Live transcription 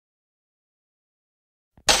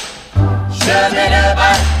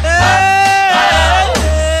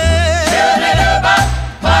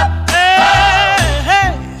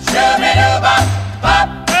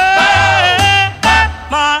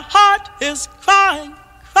My heart is crying,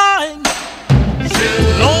 crying,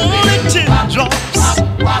 lonely teardrops.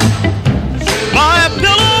 My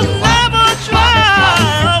pillow never dry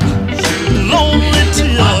up, lonely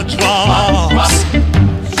teardrops.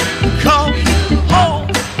 Come home,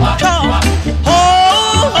 come home.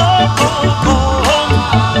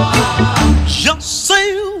 Just say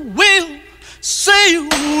you will, say you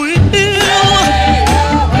will.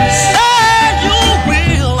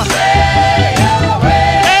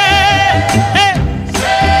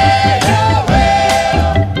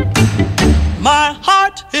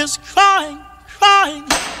 Is crying, crying,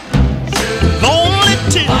 lonely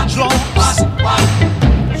teardrops.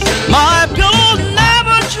 My pillow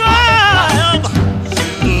never dry up,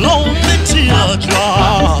 lonely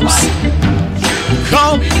teardrops.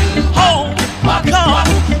 Come